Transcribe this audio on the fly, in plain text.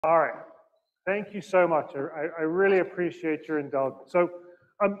All right. Thank you so much. I really appreciate your indulgence. So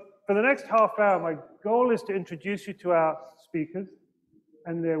for the next half hour, my goal is to introduce you to our speakers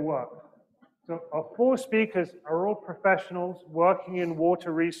and their work. So our four speakers are all professionals working in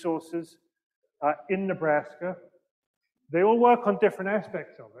water resources in Nebraska. They all work on different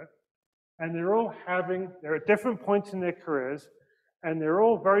aspects of it, and they're at different points in their careers, and they're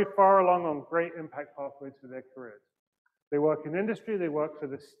all very far along on great impact pathways for their careers. They work in industry, they work for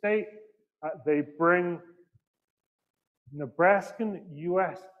the state, they bring Nebraskan,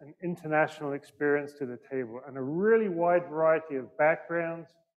 US, and international experience to the table, and a really wide variety of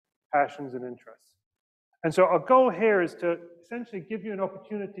backgrounds, passions, and interests. And so our goal here is to essentially give you an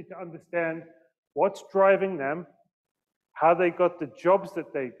opportunity to understand what's driving them, how they got the jobs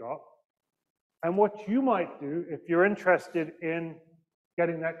that they got, and what you might do if you're interested in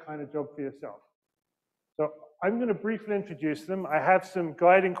getting that kind of job for yourself. So I'm going to briefly introduce them. I have some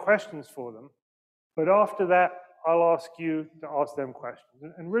guiding questions for them, but after that, I'll ask you to ask them questions.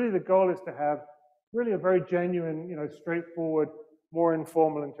 And really the goal is to have really a very genuine, straightforward, more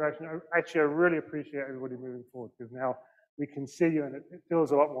informal interaction. Actually, I really appreciate everybody moving forward because now we can see you and it feels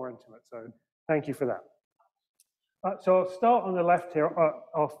a lot more intimate. So thank you for that. So I'll start on the left here.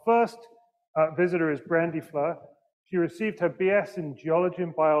 Our first visitor is Brandi Flyr. She received her BS in geology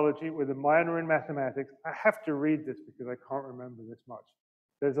and biology with a minor in mathematics. I have to read this because I can't remember this much.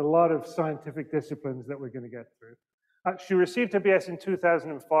 There's a lot of scientific disciplines that we're going to get through. She received her BS in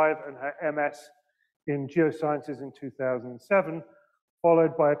 2005 and her MS in geosciences in 2007,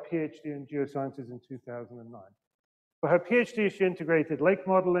 followed by a PhD in geosciences in 2009. For her PhD, she integrated lake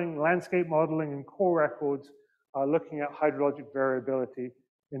modeling, landscape modeling, and core records, looking at hydrologic variability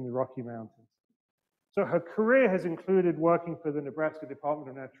in the Rocky Mountains. So her career has included working for the Nebraska Department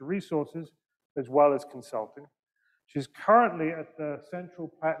of Natural Resources, as well as consulting. She's currently at the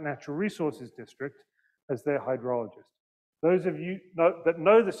Central Platte Natural Resources District as their hydrologist. Those of you that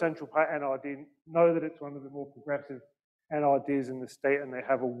know the Central Platte NRD know that it's one of the more progressive NRDs in the state, and they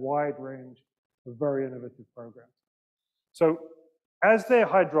have a wide range of very innovative programs. So as their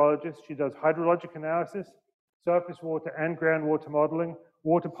hydrologist, she does hydrologic analysis, surface water and groundwater modeling,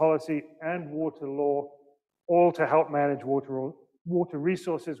 water policy, and water law, all to help manage water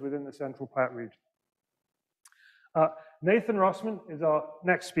resources within the Central Platte region. Nathan Rossman is our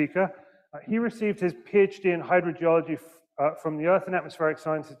next speaker. He received his PhD in hydrogeology from the Earth and Atmospheric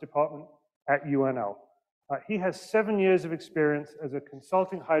Sciences Department at UNL. He has 7 years of experience as a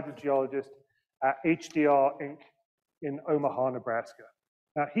consulting hydrogeologist at HDR Inc. in Omaha, Nebraska.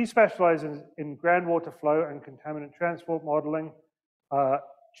 Now, he specializes in groundwater flow and contaminant transport modeling,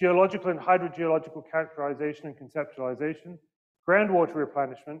 geological and hydrogeological characterization and conceptualization, groundwater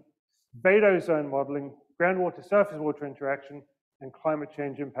replenishment, Beto zone modeling, groundwater surface water interaction, and climate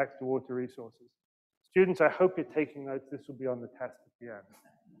change impacts to water resources. Students, I hope you're taking notes. This will be on the test at the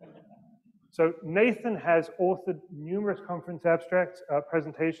end. So Nathan has authored numerous conference abstracts,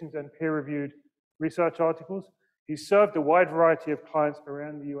 presentations, and peer-reviewed research articles. He's served a wide variety of clients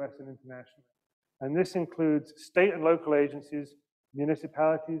around the US and internationally. And this includes state and local agencies,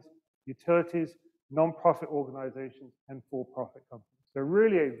 municipalities, utilities, nonprofit organizations, and for-profit companies. So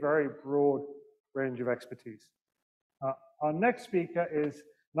really a very broad range of expertise. Our next speaker is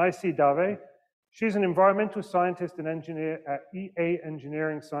Naisargi. She's an environmental scientist and engineer at EA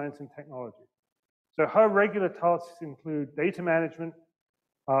Engineering Science and Technology. So her regular tasks include data management,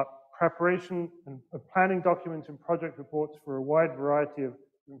 preparation of planning documents and project reports for a wide variety of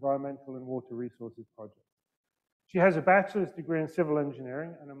environmental and water resources projects. She has a bachelor's degree in civil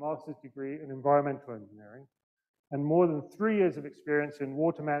engineering and a master's degree in environmental engineering, and more than 3 years of experience in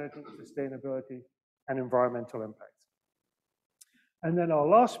water management, sustainability, and environmental impacts. And then our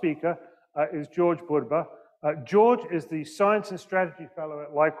last speaker is George Burba. George is the Science and Strategy Fellow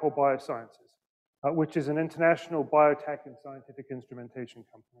at LI-COR Biosciences, which is an international biotech and scientific instrumentation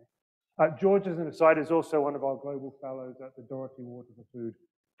company. George, as an aside, is also one of our global fellows at the Dorothy Water for Food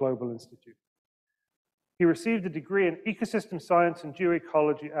Global Institute. He received a degree in ecosystem science and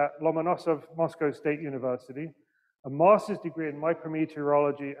geoecology at Lomonosov Moscow State University, a master's degree in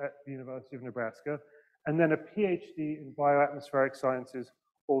micrometeorology at the University of Nebraska, and then a PhD in bioatmospheric sciences,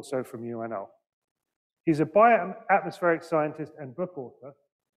 also from UNL. He's a bioatmospheric scientist and book author.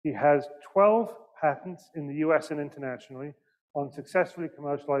 He has 12 patents in the US and internationally on successfully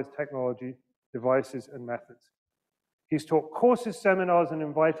commercialized technology, devices, and methods. He's taught courses, seminars, and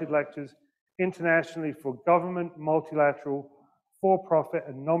invited lectures internationally for government, multilateral, for-profit,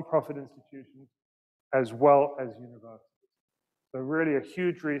 and non-profit institutions, as well as universities. So really a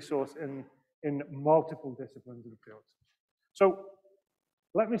huge resource in multiple disciplines and fields. So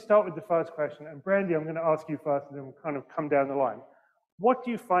Let me start with the first question. And Brandi, I'm going to ask you first, and then we'll kind of come down the line. What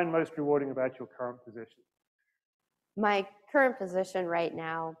do you find most rewarding about your current position? My current position right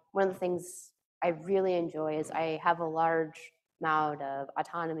now, one of the things I really enjoy is I have a large amount of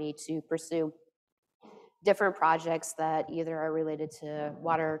autonomy to pursue different projects that either are related to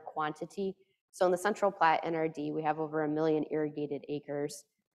water quantity. So in the Central Platte NRD, we have over 1 million irrigated acres,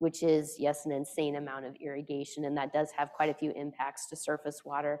 which is, yes, an insane amount of irrigation, and that does have quite a few impacts to surface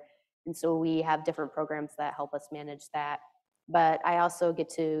water. And so we have different programs that help us manage that. But I also get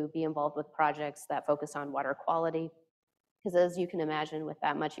to be involved with projects that focus on water quality, because as you can imagine, with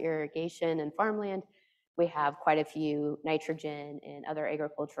that much irrigation and farmland, we have quite a few nitrogen and other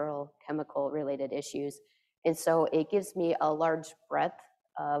agricultural chemical related issues. And so it gives me a large breadth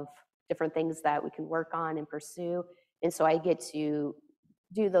of different things that we can work on and pursue. And so I get to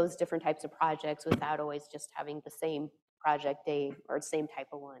do those different types of projects without always just having the same project day or the same type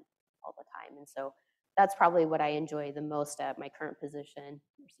of one all the time. And so that's probably what I enjoy the most at my current position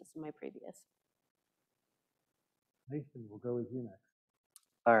versus my previous. Nathan, we'll go with you next.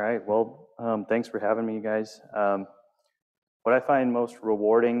 All right, well, thanks for having me, you guys. What I find most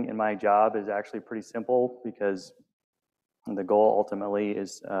rewarding in my job is actually pretty simple, because the goal ultimately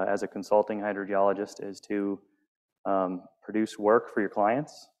is, as a consulting hydrogeologist, is to produce work for your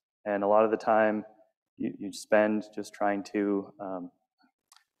clients. And a lot of the time you spend just trying to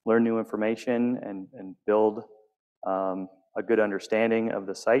learn new information and build a good understanding of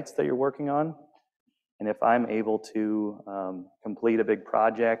the sites that you're working on. And if I'm able to complete a big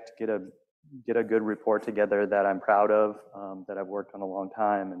project, get a good report together that I'm proud of, that I've worked on a long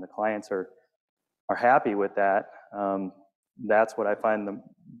time, and the clients are happy with that, that's what I find the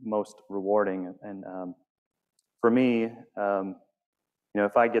most rewarding. And for me,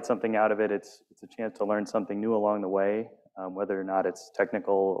 if I get something out of it, it's a chance to learn something new along the way, whether or not it's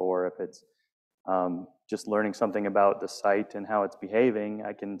technical or if it's just learning something about the site and how it's behaving.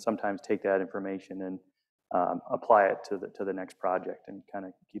 I can sometimes take that information and apply it to the next project and kind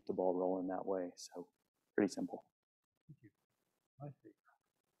of keep the ball rolling that way. So pretty simple. Thank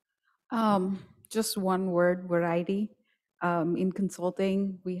you. Just one word: variety. In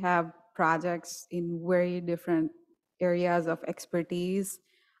consulting, we have projects in very different areas of expertise,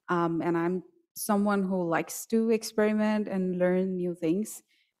 and I'm someone who likes to experiment and learn new things.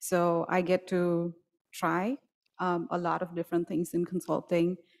 So I get to try a lot of different things in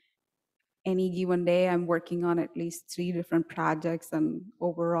consulting. Any given day, I'm working on at least 3 different projects, and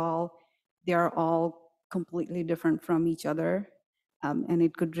overall, they are all completely different from each other. And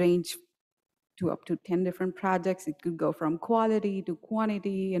it could range to up to 10 different projects. It could go from quality to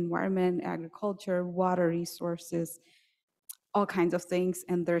quantity, environment, agriculture, water resources, all kinds of things.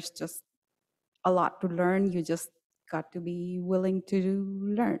 And there's just a lot to learn. You just got to be willing to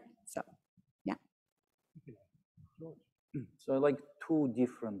learn. So, yeah. So I like 2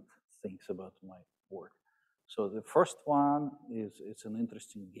 different things about my work. So the first one is it's an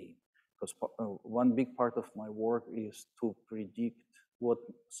interesting game, because one big part of my work is to predict what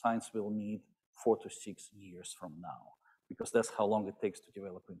science will need 4 to 6 years from now, because that's how long it takes to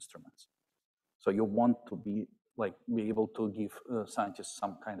develop instruments. So you want to be able to give scientists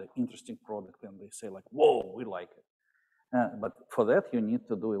some kind of interesting product, and they say like, whoa, we like it. But for that, you need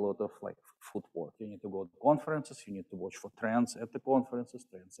to do a lot of footwork. You need to go to conferences. You need to watch for trends at the conferences,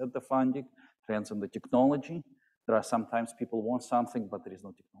 trends at the funding, trends in the technology. There are sometimes people want something, but there is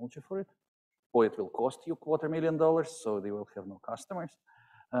no technology for it, or it will cost you $250,000, so they will have no customers.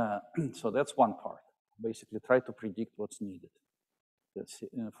 So that's one part. Basically, try to predict what's needed. That's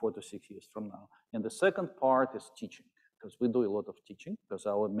 4 to 6 years from now. And the second part is teaching, because we do a lot of teaching, because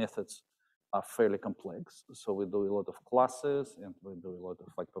our methods are fairly complex. So we do a lot of classes, and we do a lot of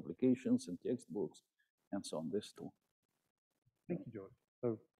publications and textbooks and so on. This too. Thank you, George.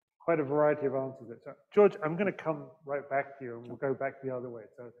 So quite a variety of answers there. So George, I'm going to come right back to you, and we'll go back the other way.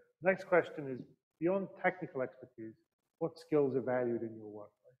 So next question is, beyond technical expertise, what skills are valued in your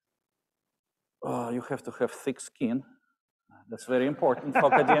workplace? You have to have thick skin. That's very important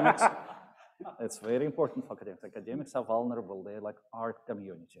for academics. It's very important for academics. Academics are vulnerable. They're like art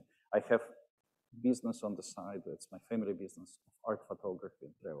community. I have business on the side. It's my family business of art photography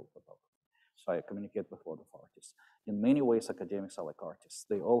and travel photography. So I communicate with a lot of artists. In many ways, academics are like artists.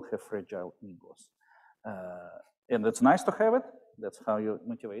 They all have fragile egos. And it's nice to have it. That's how you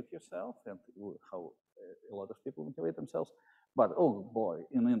motivate yourself and how a lot of people motivate themselves. But oh boy,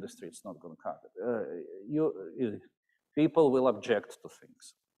 in the industry, it's not going to cut it. People will object to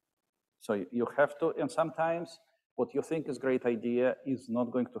things. So you have to, and sometimes what you think is a great idea is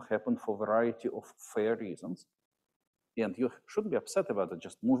not going to happen for a variety of fair reasons. and you shouldn't be upset about it,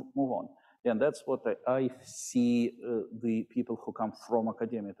 just move on. And that's what I see the people who come from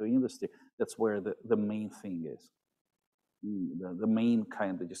academia to industry, that's where the main thing is, the main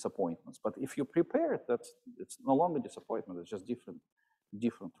kind of disappointments. But if you prepare it, it's no longer disappointment, it's just different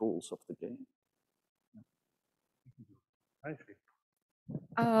rules of the game. I see.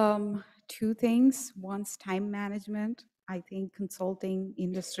 Two things. One's time management. I think consulting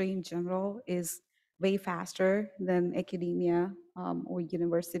industry in general is way faster than academia or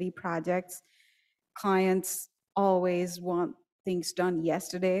university projects. Clients always want things done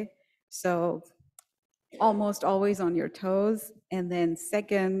yesterday, so almost always on your toes. And then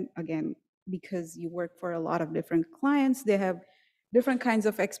second, again, because you work for a lot of different clients, they have different kinds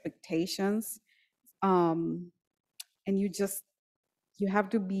of expectations. And you have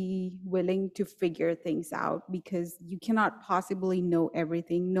to be willing to figure things out because you cannot possibly know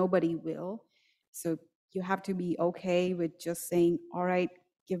everything. Nobody will. So you have to be okay with just saying, all right,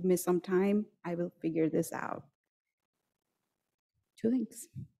 give me some time. I will figure this out. Two things.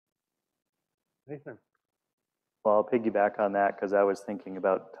 Nathan. Well, I'll piggyback on that because I was thinking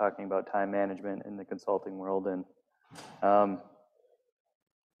about talking about time management in the consulting world, and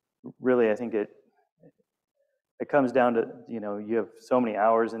really, I think it comes down to, you have so many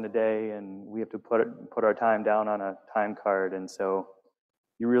hours in a day, and we have to put our time down on a time card, and so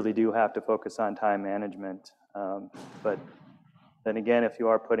you really do have to focus on time management. But then again, if you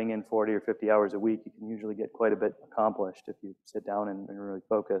are putting in 40 or 50 hours a week, you can usually get quite a bit accomplished if you sit down and really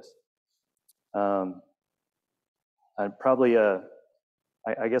focus. I'd probably,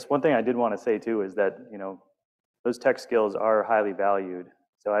 I guess one thing I did want to say too is that, those tech skills are highly valued.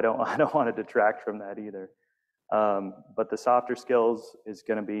 So I don't want to detract from that either. But the softer skills is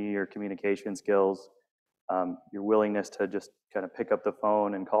going to be your communication skills, your willingness to just kind of pick up the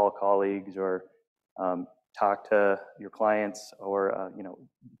phone and call colleagues or talk to your clients, or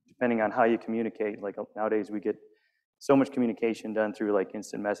depending on how you communicate. Like nowadays, we get so much communication done through like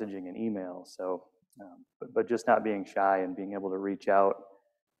instant messaging and email. So, but just not being shy and being able to reach out,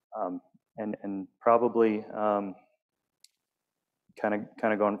 and probably kind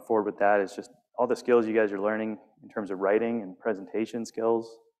of going forward with that is just all the skills you guys are learning in terms of writing and presentation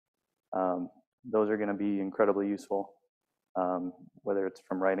skills. Those are going to be incredibly useful, whether it's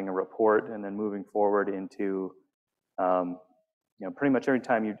from writing a report and then moving forward into, pretty much every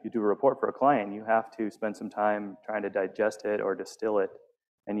time you do a report for a client, you have to spend some time trying to digest it or distill it.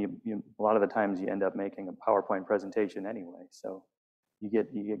 And you a lot of the times you end up making a PowerPoint presentation anyway. So you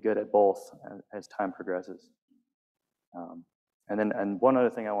get good at both as time progresses. And one other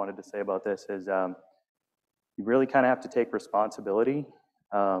thing I wanted to say about this is you really kind of have to take responsibility.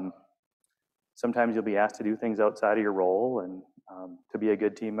 Sometimes you'll be asked to do things outside of your role, and to be a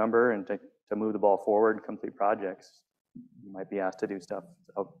good team member and to move the ball forward and complete projects. You might be asked to do stuff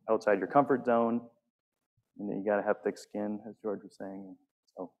outside your comfort zone, and you got to have thick skin, as George was saying.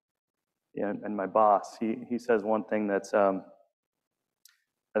 So, yeah, and my boss, he says one thing that's that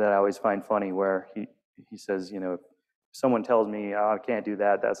I always find funny, where he says, if someone tells me, oh, I can't do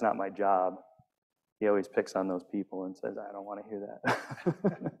that, that's not my job, he always picks on those people and says, I don't want to hear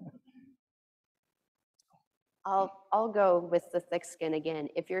that. I'll go with the thick skin again.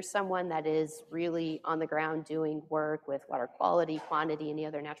 If you're someone that is really on the ground doing work with water quality, quantity, and the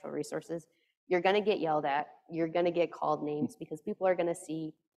other natural resources, you're going to get yelled at. You're going to get called names because people are going to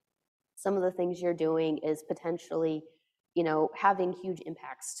see some of the things you're doing is potentially, having huge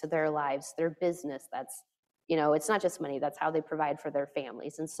impacts to their lives, their business. That's, it's not just money. That's how they provide for their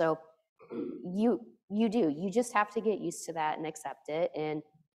families. And so you just have to get used to that and accept it and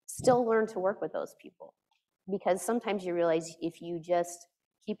still learn to work with those people. Because sometimes you realize if you just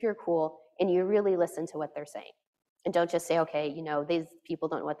keep your cool and you really listen to what they're saying and don't just say, okay, these people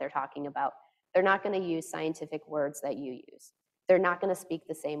don't know what they're talking about. They're not going to use scientific words that you use. They're not going to speak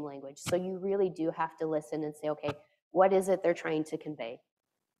the same language. So you really do have to listen and say, okay, what is it they're trying to convey?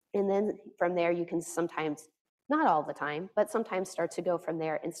 And then from there, you can sometimes, not all the time, but sometimes start to go from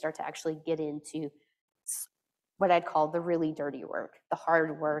there and start to actually get into what I'd call the really dirty work, the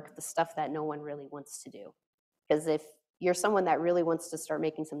hard work, the stuff that no one really wants to do. Because if you're someone that really wants to start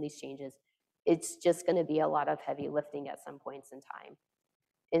making some of these changes, it's just going to be a lot of heavy lifting at some points in time.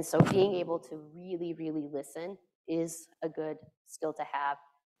 And so being able to really, really listen is a good skill to have.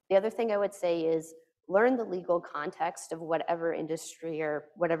 The other thing I would say is learn the legal context of whatever industry or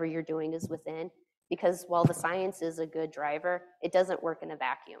whatever you're doing is within, because while the science is a good driver, it doesn't work in a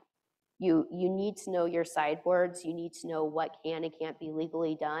vacuum. You need to know your sideboards. You need to know what can and can't be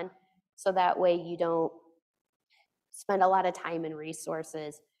legally done, so that way you don't spend a lot of time and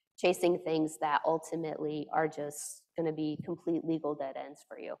resources chasing things that ultimately are just going to be complete legal dead ends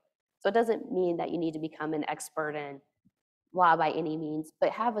for you. So it doesn't mean that you need to become an expert in law by any means,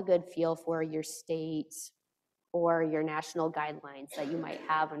 but have a good feel for your state or your national guidelines that you might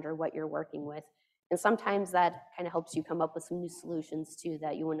have under what you're working with. And sometimes that kind of helps you come up with some new solutions too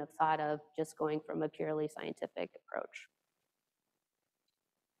that you wouldn't have thought of just going from a purely scientific approach.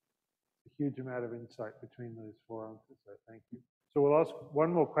 A huge amount of insight between those four answers, so thank you. So we'll ask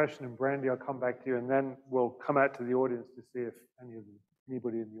one more question, and Brandi, I'll come back to you, and then we'll come out to the audience to see if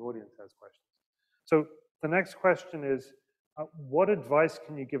anybody in the audience has questions. So the next question is, what advice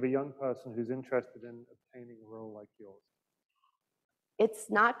can you give a young person who's interested in obtaining a role like yours? It's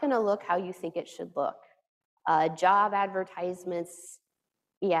not going to look how you think it should look. Job advertisements,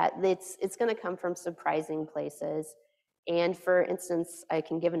 yeah, it's going to come from surprising places. And for instance, I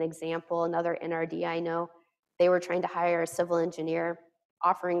can give an example. Another NRD I know, they were trying to hire a civil engineer,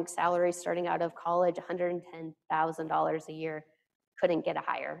 offering salaries starting out of college, $110,000 a year. Couldn't get a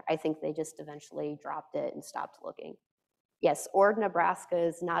hire. I think they just eventually dropped it and stopped looking. Yes, Ord, Nebraska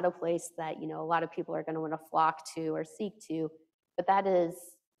is not a place that a lot of people are going to want to flock to or seek to, but that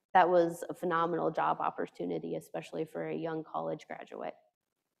was a phenomenal job opportunity, especially for a young college graduate.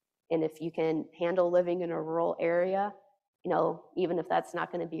 And if you can handle living in a rural area, even if that's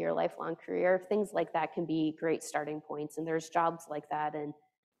not going to be your lifelong career, things like that can be great starting points. And there's jobs like that in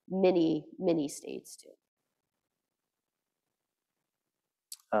many, many states too.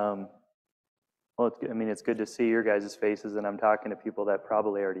 Well, it's good to see your guys' faces, and I'm talking to people that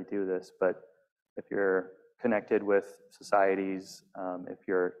probably already do this, but if you're connected with societies, if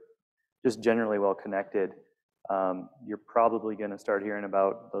you're just generally well connected, you're probably going to start hearing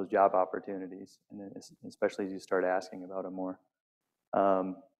about those job opportunities, and especially as you start asking about them more.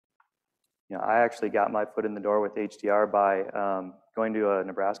 I actually got my foot in the door with HDR by going to a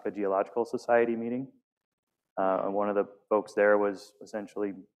Nebraska Geological Society meeting. One of the folks there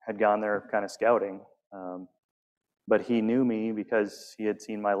had gone there kind of scouting, but he knew me because he had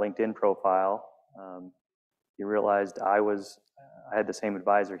seen my LinkedIn profile. He realized I had the same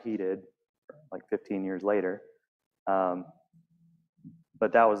advisor he did, like 15 years later.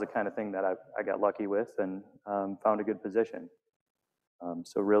 But that was the kind of thing that I got lucky with and found a good position.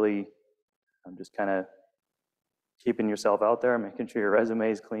 So really, I'm just kind of keeping yourself out there, making sure your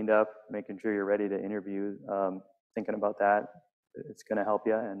resume is cleaned up, making sure you're ready to interview, thinking about that. It's going to help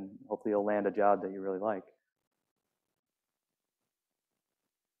you, and hopefully you'll land a job that you really like.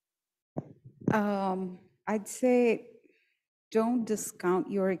 I'd say don't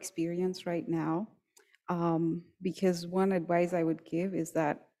discount your experience right now, because one advice I would give is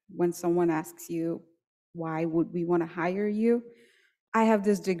that when someone asks you, why would we want to hire you? I have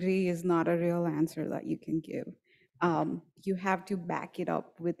this degree is not a real answer that you can give. You have to back it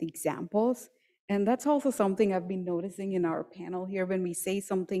up with examples. And that's also something I've been noticing in our panel here. When we say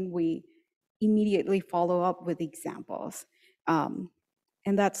something, we immediately follow up with examples.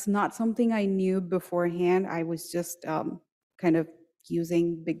 And that's not something I knew beforehand. I was just kind of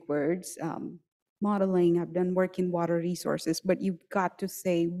using big words, modeling. I've done work in water resources, but you've got to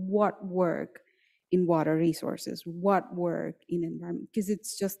say what work in water resources, what work in environment, because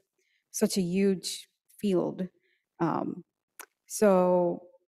it's just such a huge field. So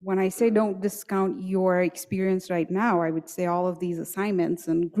when I say don't discount your experience right now, I would say all of these assignments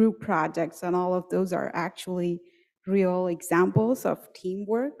and group projects and all of those are actually real examples of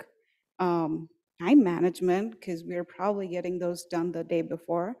teamwork, time management, because we're probably getting those done the day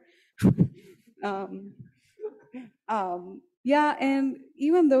before. Yeah, and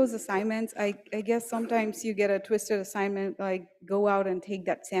even those assignments, I guess sometimes you get a twisted assignment, like go out and take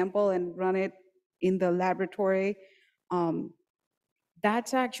that sample and run it in the laboratory.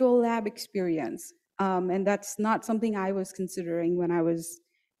 That's actual lab experience. And that's not something I was considering when I was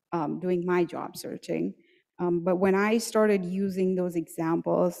doing my job searching. But when I started using those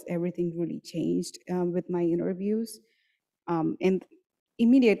examples, everything really changed with my interviews. And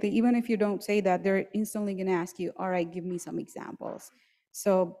immediately, even if you don't say that, they're instantly going to ask you, all right, give me some examples.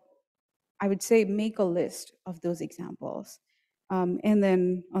 So I would say make a list of those examples. And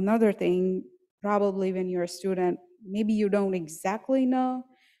then another thing, probably when you're a student, maybe you don't exactly know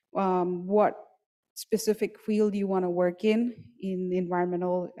what specific field you want to work in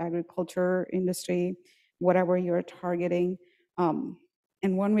environmental, agriculture, industry, whatever you're targeting. And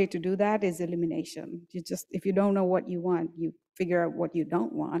one way to do that is elimination. If you don't know what you want, you figure out what you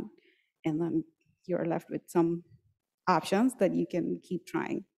don't want, and then you're left with some options that you can keep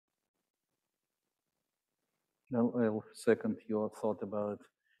trying. I'll second your thought about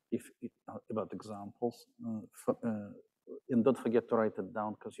about examples, and don't forget to write it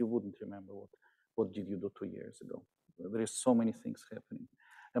down because you wouldn't remember what did you do 2 years ago. there is so many things happening.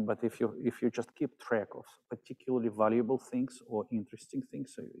 But if you just keep track of particularly valuable things or interesting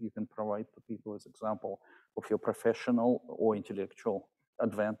things, you can provide to people as example of your professional or intellectual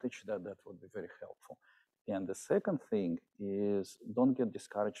advantage, that would be very helpful. And the second thing is, don't get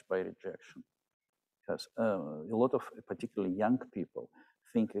discouraged by rejection. Because a lot of particularly young people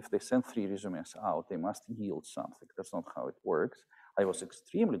think if they send 3 resumes out, they must yield something. That's not how it works. I was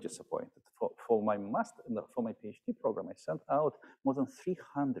extremely disappointed. For my PhD program, I sent out more than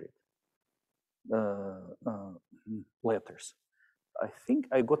 300 letters. I think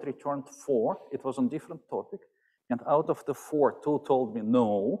I got returned 4. It was on different topic. And out of the 4, 2 told me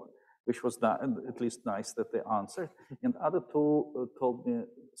no, which was at least nice that they answered. And other 2 told me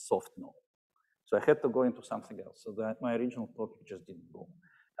soft no. So I had to go into something else. So that my original topic just didn't go.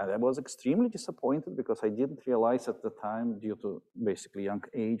 And I was extremely disappointed because I didn't realize at the time, due to basically young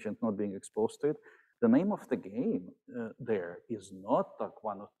age and not being exposed to it, the name of the game there is not like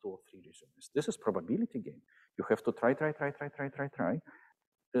 1 or 2 or 3 resumes. This is probability game. You have to try.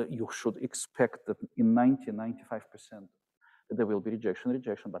 You should expect that in 95% there will be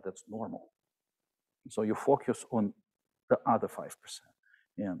rejection, but that's normal. So you focus on the other 5%.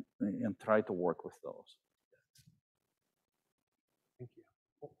 And try to work with those. Thank you.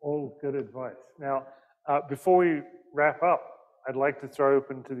 All good advice. Now, before we wrap up, I'd like to throw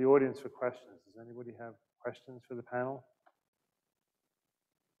open to the audience for questions. Does anybody have questions for the panel?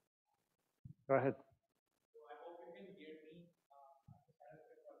 Go ahead. So I hope you can hear me. How do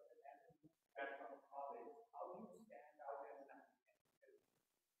you stand out as an applicant?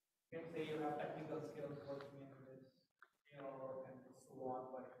 You can say you have technical skills working in this, work and so on,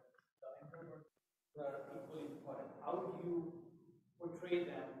 but the introverts are equally important. How do you portray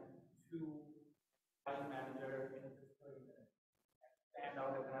them to hiring manager in this and stand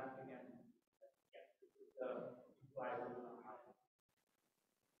out as an applicant?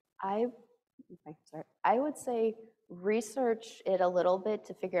 I would say research it a little bit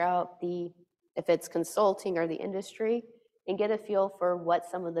to figure out if it's consulting or the industry, and get a feel for what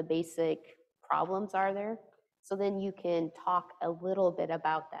some of the basic problems are there. So then you can talk a little bit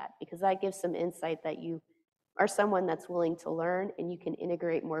about that, because that gives some insight that you are someone that's willing to learn and you can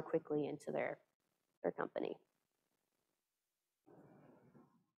integrate more quickly into their company.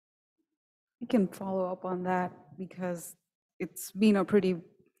 I can follow up on that because it's been a pretty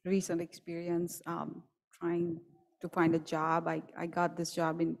recent experience trying to find a job. I got this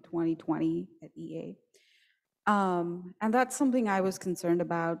job in 2020 at EA. And that's something I was concerned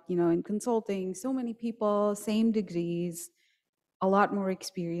about, in consulting, so many people, same degrees, a lot more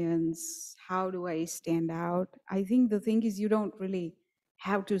experience. How do I stand out? I think the thing is, you don't really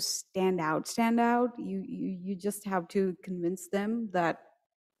have to stand out. You just have to convince them that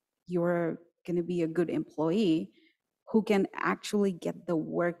you're going to be a good employee who can actually get the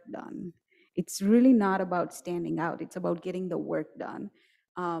work done. It's really not about standing out. It's about getting the work done.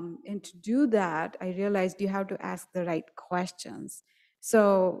 And to do that, I realized you have to ask the right questions.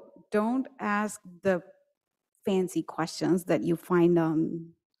 So don't ask the fancy questions that you find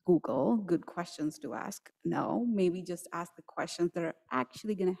on Google, good questions to ask. No, maybe just ask the questions that are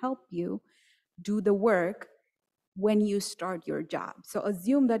actually going to help you do the work when you start your job. So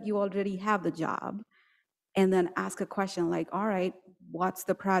assume that you already have the job, and then ask a question like, all right, what's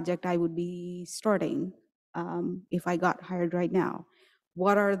the project I would be starting if I got hired right now?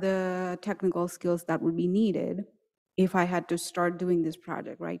 What are the technical skills that would be needed if I had to start doing this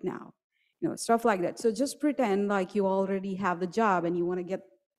project right now? Stuff like that. So just pretend like you already have the job and you want to get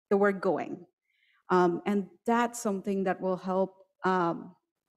the work going. And that's something that will help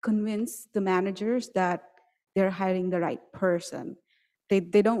convince the managers that they're hiring the right person.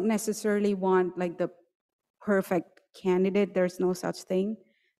 They don't necessarily want like the perfect candidate. There's no such thing.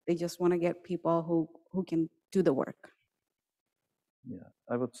 They just want to get people who can do the work. Yeah,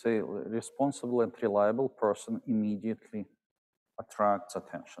 I would say a responsible and reliable person immediately attracts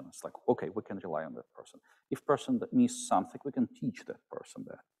attention. It's like, okay, we can rely on that person. If person that missed something, we can teach that person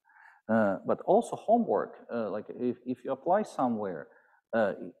that. But also homework, like if you apply somewhere,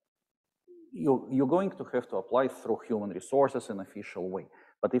 you're going to have to apply through human resources in an official way.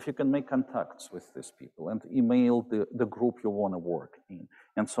 But if you can make contacts with these people and email the group you want to work in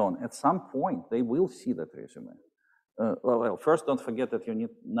and so on, at some point, they will see that resume. Well, first, don't forget that you need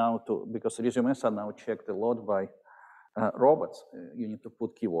now to, because resumes are now checked a lot by robots, you need to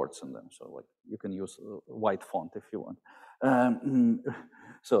put keywords in them. So like you can use white font if you want.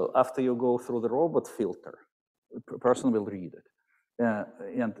 So after you go through the robot filter, the person will read it.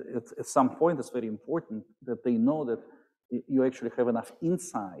 And at some point, it's very important that they know that you actually have enough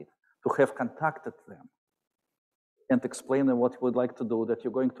insight to have contacted them and explain them what you would like to do, that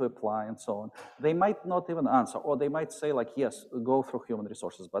you're going to apply, and so on. They might not even answer, or they might say like, yes, go through human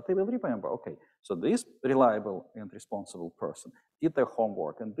resources, but they will remember, okay, so this reliable and responsible person did their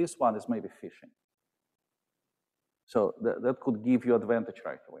homework, and this one is maybe fishing. So that could give you advantage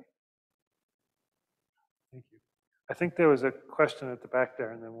right away. Thank you. I think there was a question at the back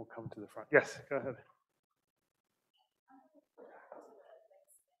there, and then we'll come to the front. Yes, go ahead.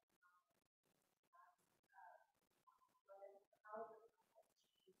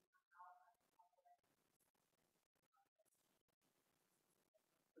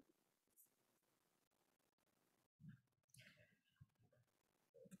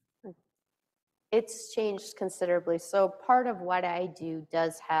 It's changed considerably. So part of what I do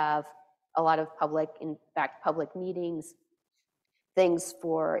does have a lot of public, in fact, public meetings, things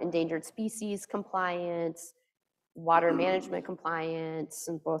for endangered species compliance, water management compliance,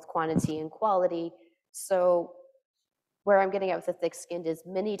 in both quantity and quality. So where I'm getting at with the thick-skinned is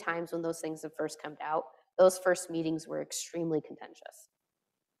many times when those things have first come out, those first meetings were extremely contentious.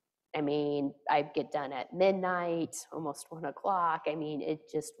 I mean, I'd get done at midnight, almost 1 o'clock. I mean, it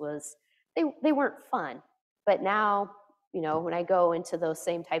just was, they weren't fun. But now, you know, when I go into those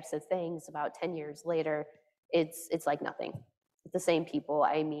same types of things about 10 years later, it's like nothing. It's the same people.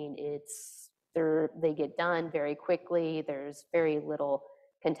 I mean, they get done very quickly. There's very little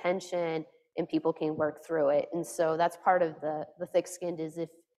contention, and people can work through it. And so that's part of the thick-skinned, is if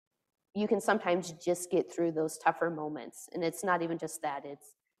you can sometimes just get through those tougher moments. And it's not even just that,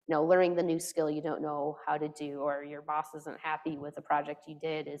 it's, you know, learning the new skill you don't know how to do, or your boss isn't happy with the project you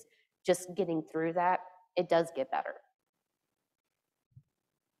did, is just getting through that. It does get better.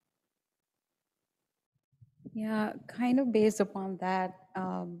 Yeah, kind of based upon that,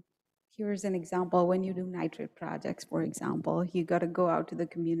 here's an example. When you do nitrate projects, for example, you got to go out to the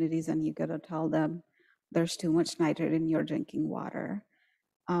communities and you got to tell them there's too much nitrate in your drinking water.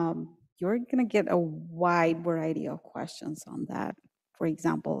 You're going to get a wide variety of questions on that. For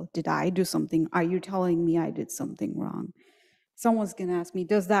example, did I do something? Are you telling me I did something wrong? Someone's going to ask me,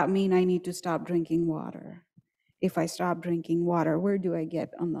 does that mean I need to stop drinking water? If I stop drinking water, where do I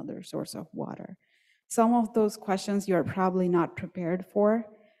get another source of water? Some of those questions you're probably not prepared for,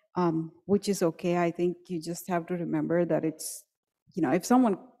 which is okay. I think you just have to remember that it's, you know, if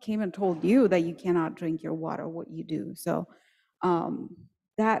someone came and told you that you cannot drink your water, what you do. So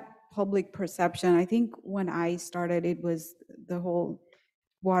that public perception, I think when I started, it was the whole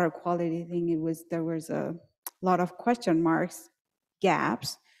water quality thing. There was a lot of question marks,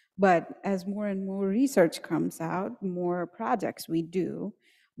 gaps, but as more and more research comes out, more projects we do,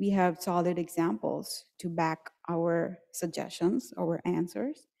 we have solid examples to back our suggestions, our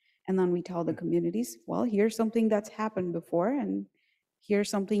answers. And then we tell the communities, well, here's something that's happened before, and here's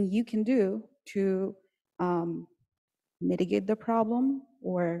something you can do to mitigate the problem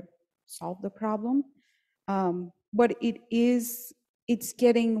or solve the problem. But it's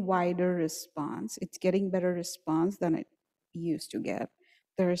getting wider response. It's getting better response than it used to get.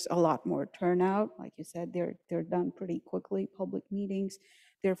 There's a lot more turnout. Like you said, they're done pretty quickly, public meetings.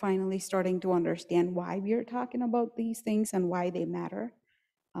 They're finally starting to understand why we're talking about these things and why they matter.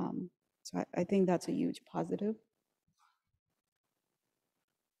 So I think that's a huge positive.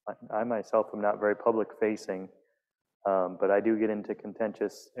 I myself am not very public facing, but I do get into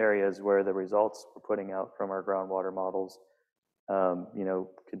contentious areas where the results we're putting out from our groundwater models, you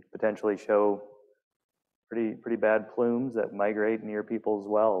know, could potentially show pretty bad plumes that migrate near people's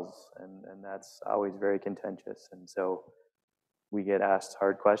wells, and that's always very contentious. And so we get asked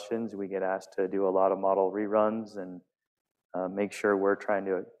hard questions. We get asked to do a lot of model reruns and make sure we're trying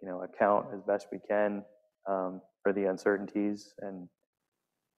to, you know, account as best we can for the uncertainties and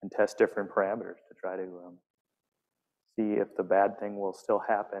test different parameters to try to see if the bad thing will still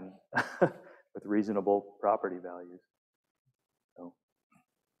happen with reasonable property values.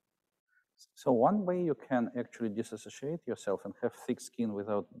 So one way you can actually disassociate yourself and have thick skin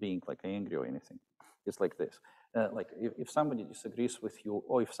without being like angry or anything is like this. Like if somebody disagrees with you,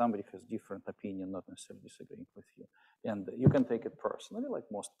 or if somebody has different opinion, not necessarily disagreeing with you, and you can take it personally, like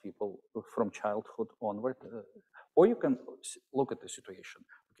most people from childhood onward, or you can look at the situation.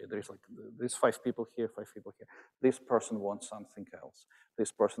 Okay, there's 5 people here, 5 people here. This person wants something else.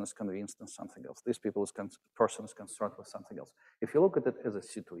 This person is convinced on something else. This person is concerned with something else. If you look at it as a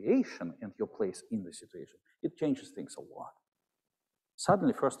situation and your place in the situation, it changes things a lot.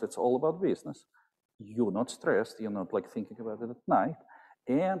 Suddenly, first, it's all about business. You're not stressed. You're not like thinking about it at night.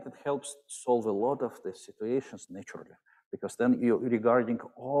 And it helps solve a lot of the situations naturally, because then you're regarding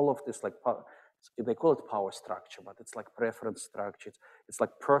all of this, like, they call it power structure, but it's like preference structure. It's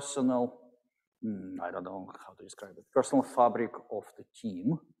like personal I don't know how to describe it, personal fabric of the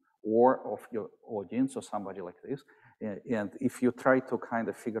team or of your audience or somebody like this. And if you try to kind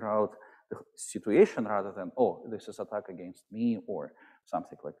of figure out the situation rather than, oh, this is attack against me or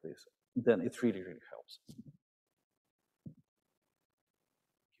something like this, then it really, really helps.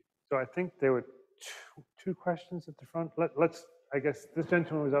 So I think there were two questions at the front. Let's, I guess this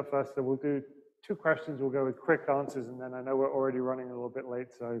gentleman was up first, so we'll do 2 questions. We'll go with quick answers, and then I know we're already running a little bit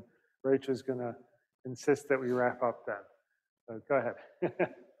late, so Rachel's going to insist that we wrap up then. So go ahead.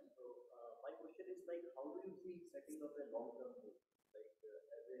 My question is like, how do you see setting up a long-term goal? Like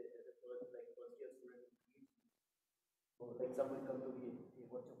as a first year student, so like someone come to me, hey,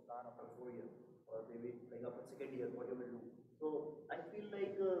 what's your plan after 4 years, or maybe like after second year, what you will do? So I feel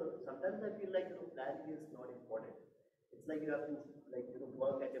like sometimes I feel like planning is not important. It's like you have to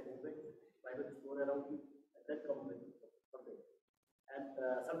work at a moment, try to explore around you, and then come with something. And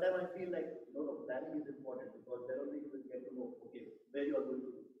sometimes I feel like planning is important because then only you will get to know where you are going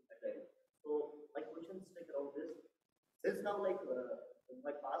to at the end. So my question is like around this. Since now in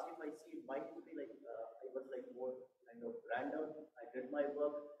my past, if I see it might be like I was like more kind of random. I did my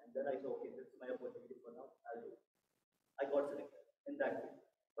work and then I saw this is my opportunity for now. I'll do it. I got selected in that way.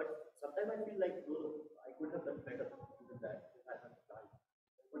 But sometimes I feel like I could have done better than that if I had done.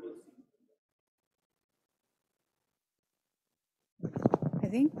 What do you see? I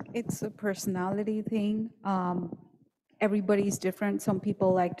think it's a personality thing. Everybody's different. Some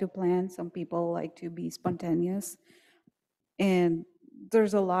people like to plan, some people like to be spontaneous. And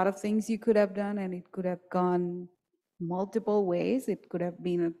there's a lot of things you could have done, and it could have gone multiple ways. It could have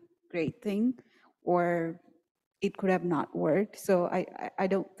been a great thing, or it could have not worked. So I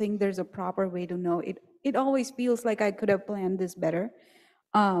don't think there's a proper way to know. It always feels like I could have planned this better.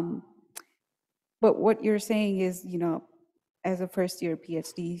 But what you're saying is, as a first-year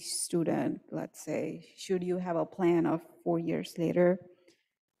PhD student, let's say, should you have a plan of 4 years later?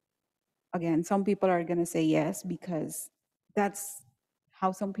 Again, some people are going to say yes, because that's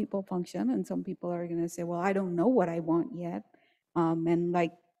how some people function. And some people are going to say, well, I don't know what I want yet. And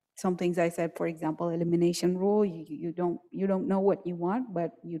like some things I said, for example, elimination rule, you don't know what you want,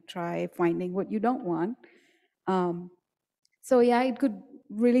 but you try finding what you don't want. So yeah, it could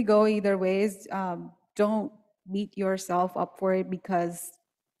really go either ways. Don't beat yourself up for it, because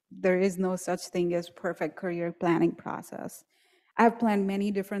there is no such thing as perfect career planning process. I've planned many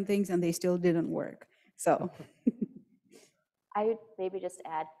different things and they still didn't work. So I would maybe just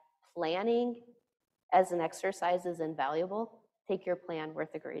add, planning as an exercise is invaluable. Take your plan with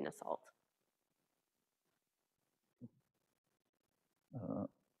a grain of salt.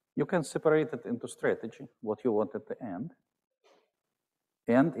 You can separate it into strategy, what you want at the end,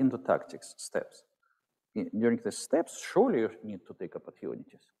 and into tactics, steps. During the steps, surely you need to take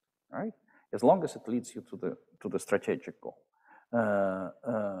opportunities, right? As long as it leads you to the strategic goal.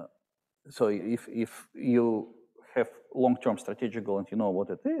 So if you have long-term strategic goal and you know what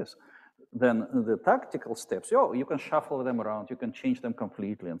it is, then the tactical steps, you can shuffle them around, you can change them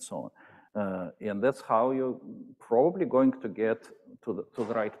completely and so on. And that's how you're probably going to get to the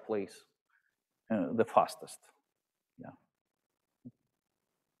right place the fastest. Yeah.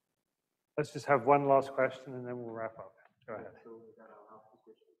 Let's just have one last question and then we'll wrap up. Go ahead.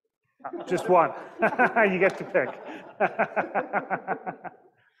 Just one. You get to pick.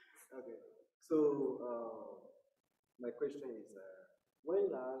 Okay. So my question is,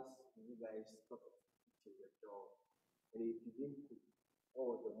 when last did you guys talk about quitting your job? And if you didn't quit, what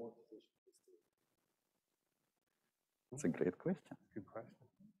was the motivation to stay? That's a great question. Good question.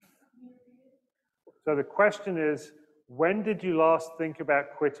 So the question is, when did you last think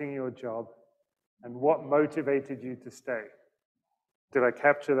about quitting your job, and what motivated you to stay? Did I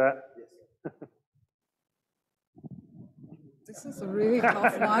capture that? Yes. this is a really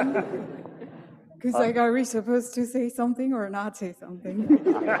tough one. Because like, are we supposed to say something or not say something? It's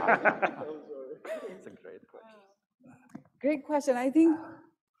a great question. Great question. I think,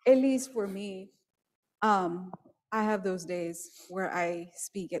 at least for me, I have those days where I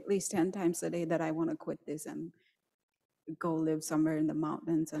speak at least 10 times a day that I want to quit this and go live somewhere in the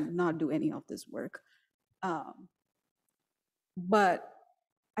mountains and not do any of this work. But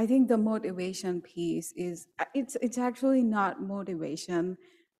I think the motivation piece is, it's actually not motivation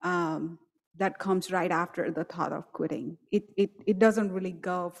that comes right after the thought of quitting. It doesn't really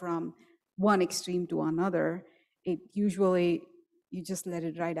go from one extreme to another. It usually, you just let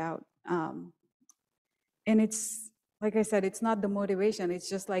it ride out. And it's, like I said, it's not the motivation. It's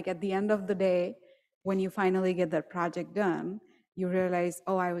just like at the end of the day, when you finally get that project done, you realize,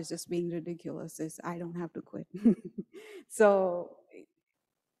 oh, I was just being ridiculous. I don't have to quit. So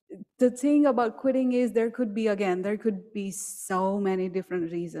the thing about quitting is there could be so many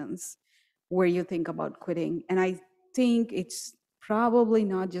different reasons where you think about quitting. And I think it's probably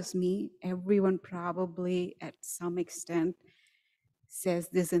not just me. Everyone probably at some extent says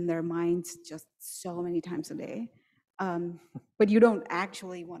this in their minds just so many times a day. But you don't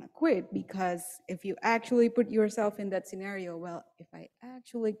actually want to quit, because if you actually put yourself in that scenario, well, if I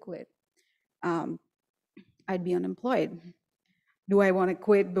actually quit, I'd be unemployed. Do I want to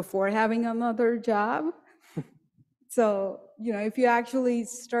quit before having another job? So, if you actually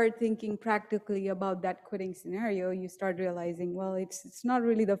start thinking practically about that quitting scenario, you start realizing, well, it's not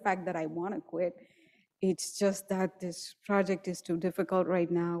really the fact that I want to quit. It's just that this project is too difficult right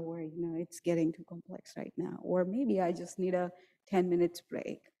now, or, it's getting too complex right now. Or maybe I just need a 10 minutes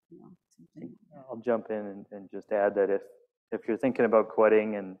break, something. I'll jump in and just add that if you're thinking about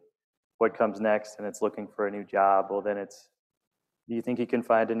quitting and what comes next and it's looking for a new job, well, then do you think you can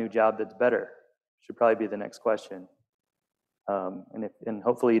find a new job that's better? Should probably be the next question. And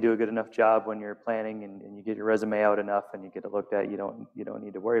hopefully you do a good enough job when you're planning and you get your resume out enough and you get it looked at. You don't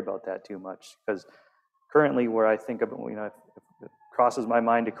need to worry about that too much, because currently where I think about, if it crosses my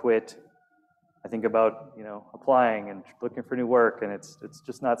mind to quit, I think about, applying and looking for new work, and it's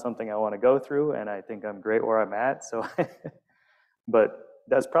just not something I want to go through, and I think I'm great where I'm at. So, but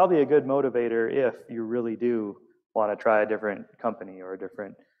that's probably a good motivator if you really do want to try a different company or a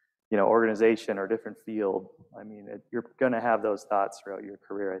different, organization or different field. I mean, you're going to have those thoughts throughout your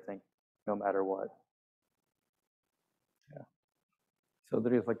career, I think, no matter what. Yeah. So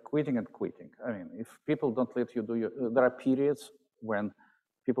there is like quitting and quitting. I mean, if people don't let you do there are periods when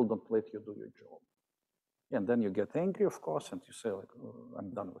people don't let you do your job. And then you get angry, of course, and you say, like, oh,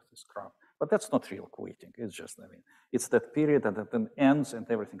 I'm done with this crap. But that's not real quitting. It's just, it's that period and that then ends and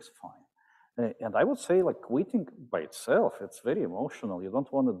everything's fine. And I would say, like, quitting by itself, it's very emotional. You don't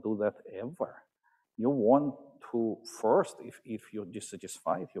want to do that ever. You want to first, if you're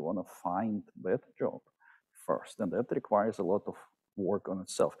dissatisfied, you want to find that job first. And that requires a lot of work on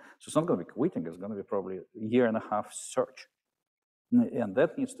itself. So it's not going to be quitting. It's going to be probably a year and a half search. And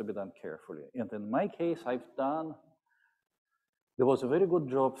that needs to be done carefully. And in my case, there was a very good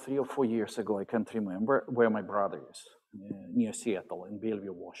job 3 or 4 years ago, I can't remember, where my brother is, near Seattle, in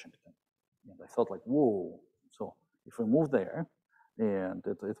Bellevue, Washington. And I thought, like, whoa. So if we move there, and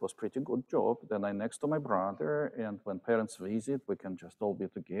it was pretty good job, then I'm next to my brother, and when parents visit, we can just all be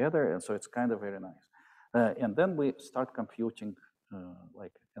together, and so it's kind of very nice. And then we start computing,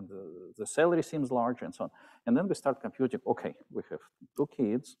 and the salary seems large and so on. And then we start computing, okay, we have 2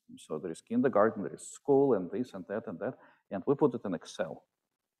 kids, so there is kindergarten, there is school, and this and that, and we put it in Excel.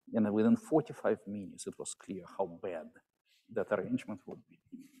 And within 45 minutes, it was clear how bad that arrangement would be.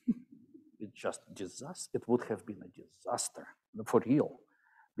 It's just disaster. It would have been a disaster for real,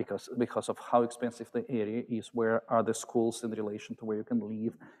 because of how expensive the area is, where are the schools in relation to where you can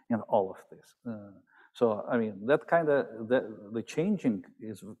live, and all of this. So, I mean, that kind of, the changing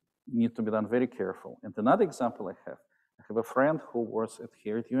needs to be done very careful. And another example I have a friend who was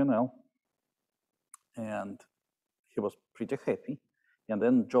here at UNL, and he was pretty happy. And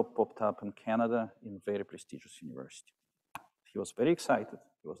then a job popped up in Canada in a very prestigious university. He was very excited.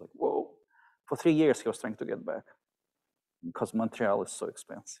 He was like, whoa. For 3 years, he was trying to get back because Montreal is so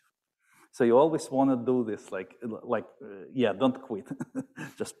expensive. So you always want to do this, yeah, don't quit.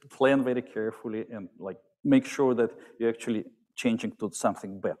 Just plan very carefully and like make sure that you're actually changing to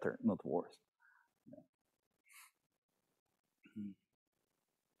something better, not worse.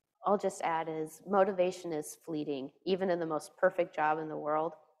 I'll just add is motivation is fleeting. Even in the most perfect job in the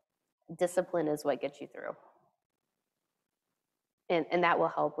world, discipline is what gets you through. And that will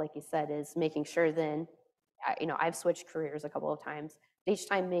help, like you said, is making sure then, I've switched careers a couple of times. Each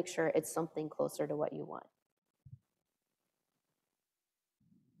time, make sure it's something closer to what you want.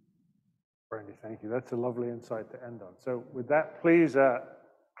 Brandi, thank you. That's a lovely insight to end on. So with that, please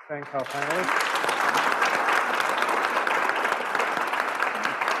thank our panelists.